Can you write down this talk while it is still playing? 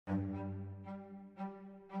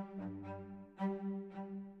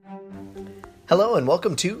Hello and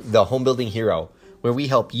welcome to The Home Building Hero, where we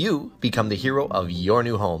help you become the hero of your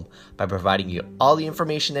new home by providing you all the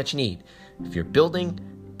information that you need. If you're building,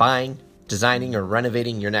 buying, designing, or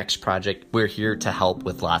renovating your next project, we're here to help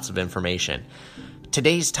with lots of information.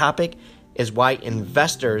 Today's topic is why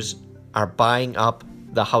investors are buying up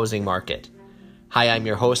the housing market. Hi, I'm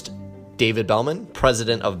your host, David Bellman,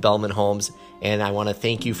 president of Bellman Homes, and I want to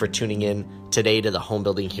thank you for tuning in today to The Home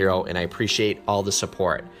Building Hero, and I appreciate all the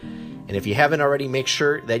support. And if you haven't already, make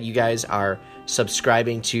sure that you guys are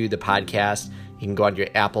subscribing to the podcast. You can go on your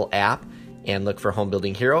Apple app and look for Home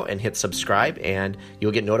Building Hero and hit subscribe, and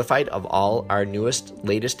you'll get notified of all our newest,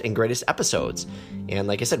 latest, and greatest episodes. And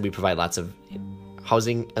like I said, we provide lots of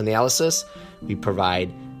housing analysis. We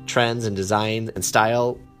provide trends and design and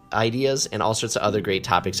style ideas and all sorts of other great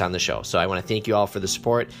topics on the show. So I want to thank you all for the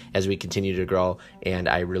support as we continue to grow, and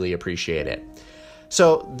I really appreciate it.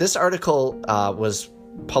 So this article was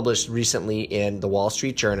published recently in the Wall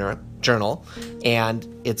Street Journal,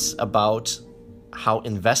 and it's about how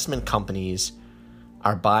investment companies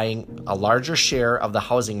are buying a larger share of the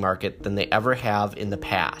housing market than they ever have in the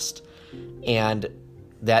past, and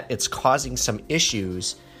that it's causing some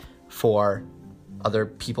issues for other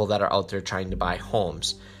people that are out there trying to buy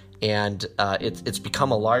homes. And it's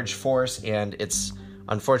become a large force, and it's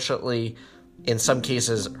unfortunately in some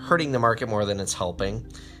cases hurting the market more than it's helping.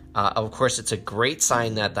 Of course, it's a great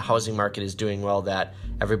sign that the housing market is doing well, that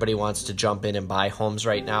everybody wants to jump in and buy homes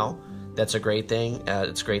right now. That's a great thing.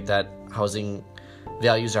 It's great that housing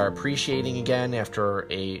values are appreciating again after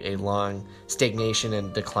a long stagnation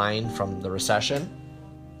and decline from the recession.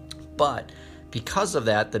 But because of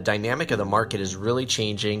that, the dynamic of the market is really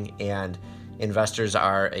changing, and investors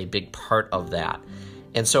are a big part of that.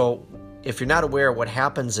 And so if you're not aware, what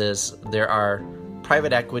happens is there are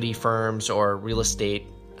private equity firms or real estate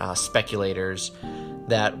speculators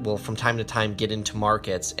that will from time to time get into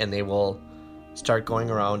markets, and they will start going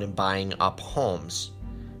around and buying up homes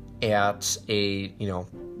at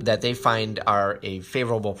that they find are a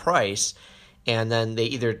favorable price, and then they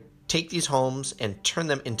either take these homes and turn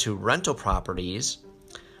them into rental properties,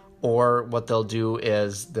 or what they'll do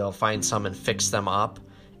is they'll find some and fix them up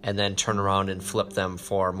and then turn around and flip them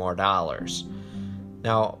for more dollars.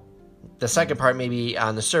 Now, the second part maybe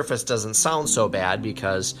on the surface doesn't sound so bad,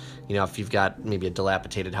 because if you've got maybe a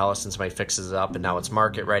dilapidated house and somebody fixes it up and now it's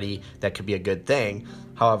market ready, that could be a good thing.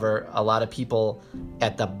 However, a lot of people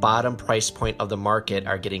at the bottom price point of the market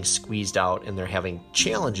are getting squeezed out, and they're having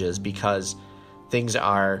challenges because things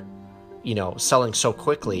are selling so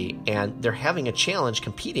quickly, and they're having a challenge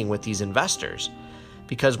competing with these investors.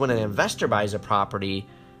 Because when an investor buys a property,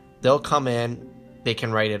 they'll come in, they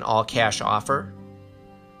can write an all cash offer.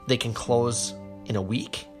 They can close in a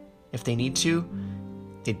week if they need to.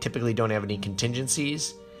 They typically don't have any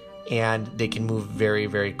contingencies, and they can move very,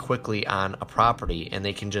 very quickly on a property, and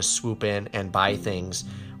they can just swoop in and buy things,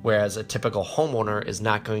 whereas a typical homeowner is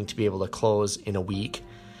not going to be able to close in a week.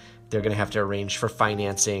 They're going to have to arrange for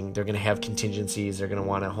financing. They're going to have contingencies. They're going to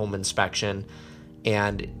want a home inspection,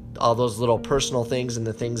 and all those little personal things and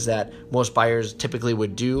the things that most buyers typically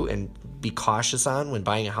would do and be cautious on when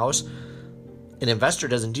buying a house. An investor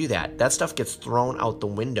doesn't do that. That stuff gets thrown out the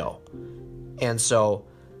window. And so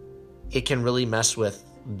it can really mess with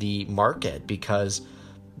the market, because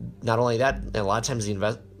not only that, a lot of times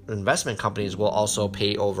the investment companies will also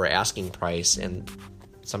pay over asking price, and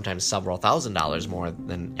sometimes several $1,000s more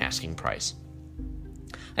than asking price.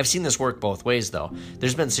 I've seen this work both ways, though.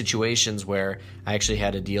 There's been situations where I actually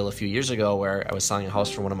had a deal a few years ago where I was selling a house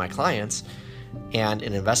for one of my clients, and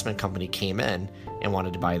an investment company came in and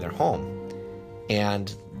wanted to buy their home.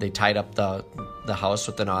 And they tied up the house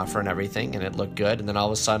with an offer and everything, and it looked good. And then all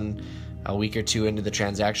of a sudden, a week or two into the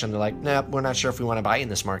transaction, they're like, nah, we're not sure if we want to buy in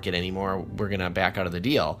this market anymore. We're going to back out of the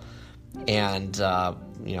deal. And,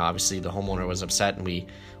 obviously the homeowner was upset, and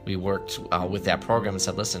we worked with that program and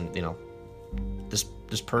said, listen,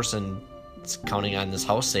 this person is counting on this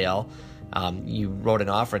house sale. You wrote an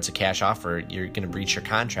offer. It's a cash offer. You're going to breach your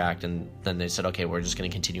contract. And then they said, okay, we're just going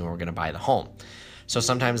to continue, and we're going to buy the home. So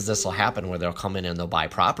sometimes this will happen where they'll come in and they'll buy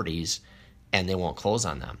properties and they won't close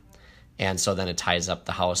on them. And so then it ties up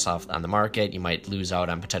the house off on the market. You might lose out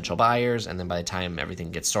on potential buyers, and then by the time everything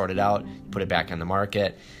gets sorted out, you put it back on the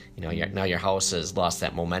market. Now your house has lost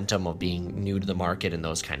that momentum of being new to the market and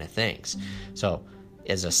those kind of things. So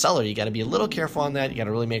as a seller, you got to be a little careful on that. You got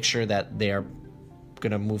to really make sure that they are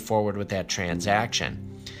going to move forward with that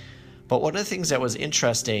transaction. But one of the things that was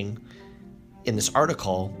interesting in this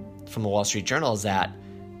article from the Wall Street Journal is that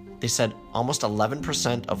they said almost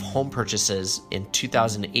 11% of home purchases in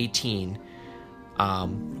 2018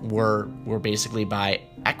 were basically by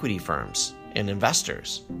equity firms and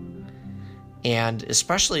investors. And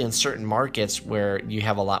especially in certain markets where you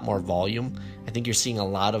have a lot more volume, I think you're seeing a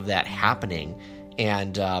lot of that happening.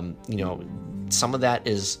 And, some of that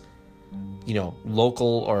is,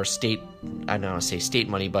 local or state, I don't want to say state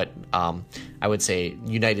money, but I would say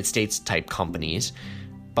United States type companies.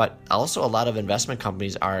 But also a lot of investment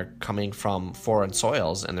companies are coming from foreign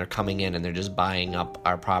soils, and they're coming in and they're just buying up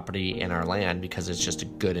our property and our land because it's just a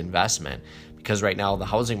good investment. Because right now the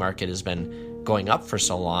housing market has been going up for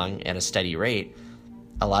so long at a steady rate,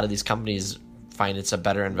 a lot of these companies find it's a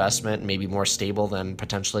better investment, maybe more stable than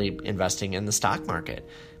potentially investing in the stock market,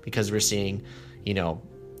 because we're seeing,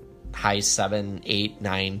 high 7, 8,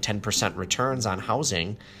 9, 10% returns on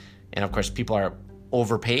housing. And of course, people are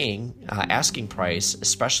overpaying asking price,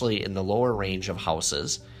 especially in the lower range of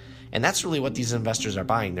houses. And that's really what these investors are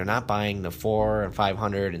buying. They're not buying the $400,000 and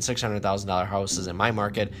 $500,000 and $600,000 houses in my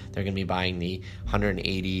market. They're going to be buying the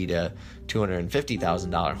 $180,000 to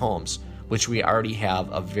 $250,000 homes, which we already have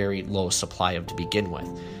a very low supply of to begin with.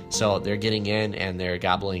 So they're getting in and they're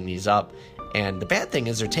gobbling these up. And the bad thing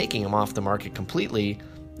is they're taking them off the market completely,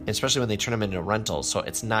 especially when they turn them into rentals. So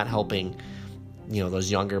it's not helping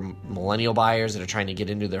those younger millennial buyers that are trying to get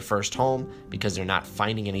into their first home, because they're not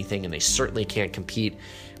finding anything, and they certainly can't compete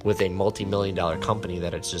with a multi-million-dollar company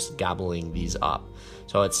that it's just gobbling these up.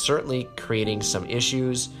 So it's certainly creating some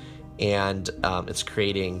issues, and it's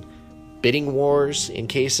creating bidding wars in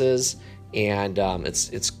cases, and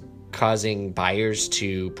it's causing buyers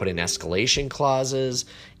to put in escalation clauses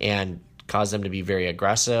and cause them to be very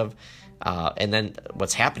aggressive. And then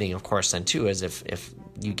what's happening, of course, then too, is if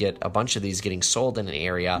you get a bunch of these getting sold in an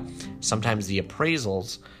area, sometimes the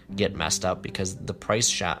appraisals get messed up because the price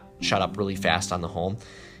shot up really fast on the home,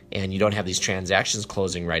 and you don't have these transactions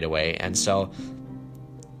closing right away. And so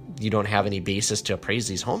you don't have any basis to appraise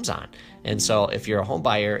these homes on. And so if you're a home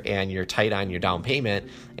buyer and you're tight on your down payment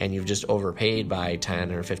and you've just overpaid by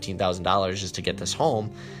 $10,000 or $15,000 just to get this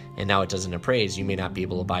home, and now it doesn't appraise, you may not be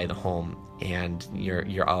able to buy the home, and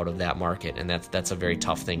you're out of that market. And that's a very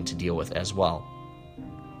tough thing to deal with as well.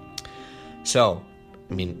 So,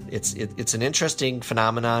 I mean, it's an interesting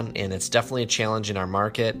phenomenon, and it's definitely a challenge in our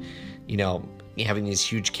market. Having these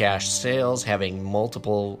huge cash sales, having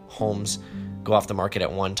multiple homes go off the market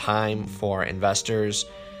at one time for investors,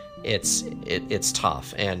 it's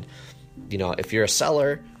tough. And if you're a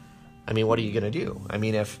seller, I mean, what are you going to do? I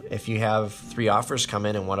mean, if you have 3 offers come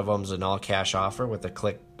in and one of them's an all cash offer with a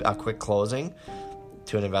quick closing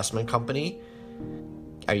to an investment company,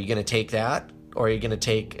 are you going to take that? Or are you going to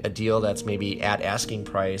take a deal that's maybe at asking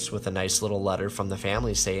price with a nice little letter from the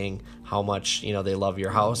family saying how much, they love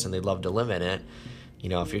your house and they'd love to live in it?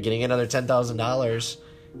 If you're getting another $10,000,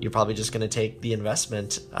 you're probably just going to take the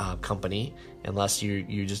investment company, unless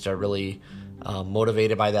you just are really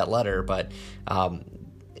motivated by that letter. But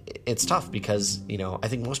it's tough because, I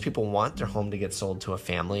think most people want their home to get sold to a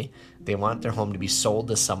family. They want their home to be sold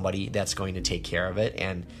to somebody that's going to take care of it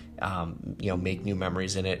and, make new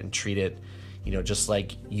memories in it and treat it, just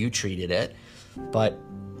like you treated it. But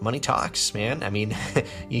money talks, man. I mean,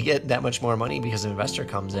 you get that much more money because an investor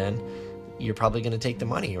comes in, you're probably going to take the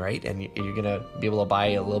money, right? And you're going to be able to buy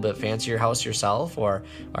a little bit fancier house yourself, or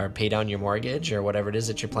pay down your mortgage, or whatever it is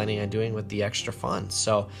that you're planning on doing with the extra funds.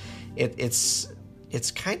 So it's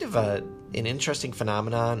kind of an interesting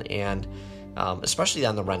phenomenon, and especially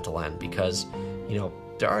on the rental end, because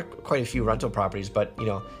there are quite a few rental properties, but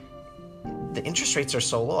the interest rates are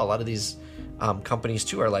so low. A lot of these companies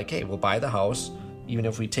too are like, hey, we'll buy the house even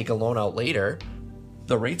if we take a loan out later.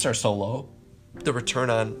 The rates are so low, the return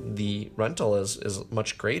on the rental is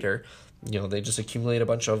much greater. They just accumulate a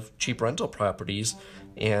bunch of cheap rental properties,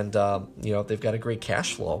 and they've got a great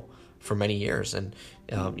cash flow for many years. And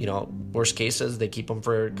worst cases, they keep them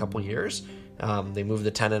for a couple years. They move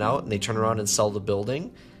the tenant out and they turn around and sell the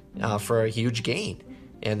building for a huge gain.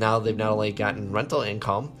 And now they've not only gotten rental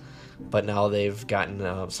income, but now they've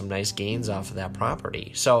gotten some nice gains off of that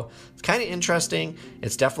property. So it's kind of interesting.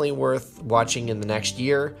 It's definitely worth watching in the next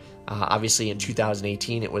year. Obviously, in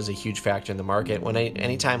 2018, it was a huge factor in the market.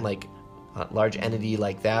 Anytime like a large entity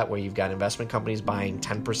like that, where you've got investment companies buying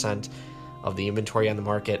 10% of the inventory on the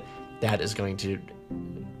market, that is going to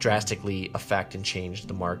drastically affect and change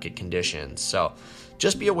the market conditions. So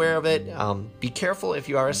just be aware of it. Be careful if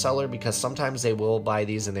you are a seller, because sometimes they will buy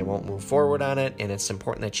these and they won't move forward on it. And it's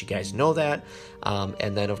important that you guys know that.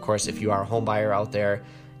 And then, of course, if you are a home buyer out there,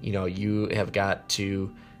 you have got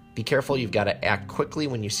to be careful. You've got to act quickly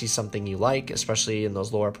when you see something you like, especially in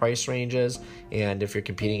those lower price ranges. And if you're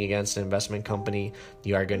competing against an investment company,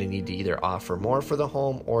 you are going to need to either offer more for the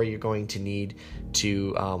home, or you're going to need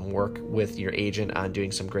to work with your agent on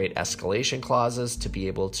doing some great escalation clauses to be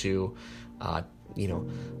able to,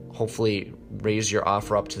 hopefully raise your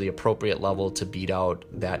offer up to the appropriate level to beat out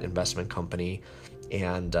that investment company.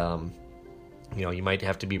 And, you might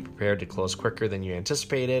have to be prepared to close quicker than you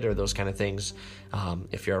anticipated, or those kind of things.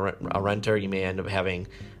 If you're a renter, you may end up having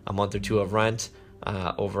a month or two of rent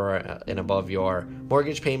over and above your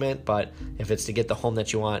mortgage payment. But if it's to get the home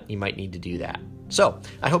that you want, you might need to do that. So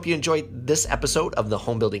I hope you enjoyed this episode of the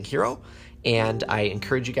Home Building Hero. And I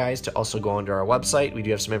encourage you guys to also go onto our website. We do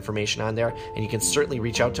have some information on there, and you can certainly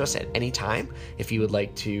reach out to us at any time if you would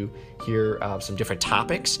like to hear some different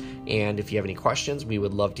topics. And if you have any questions, we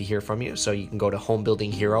would love to hear from you. So you can go to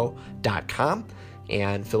homebuildinghero.com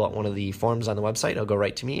and fill out one of the forms on the website. It'll go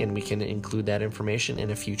right to me, and we can include that information in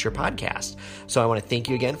a future podcast. So I want to thank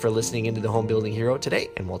you again for listening into the Home Building Hero today,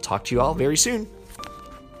 and we'll talk to you all very soon.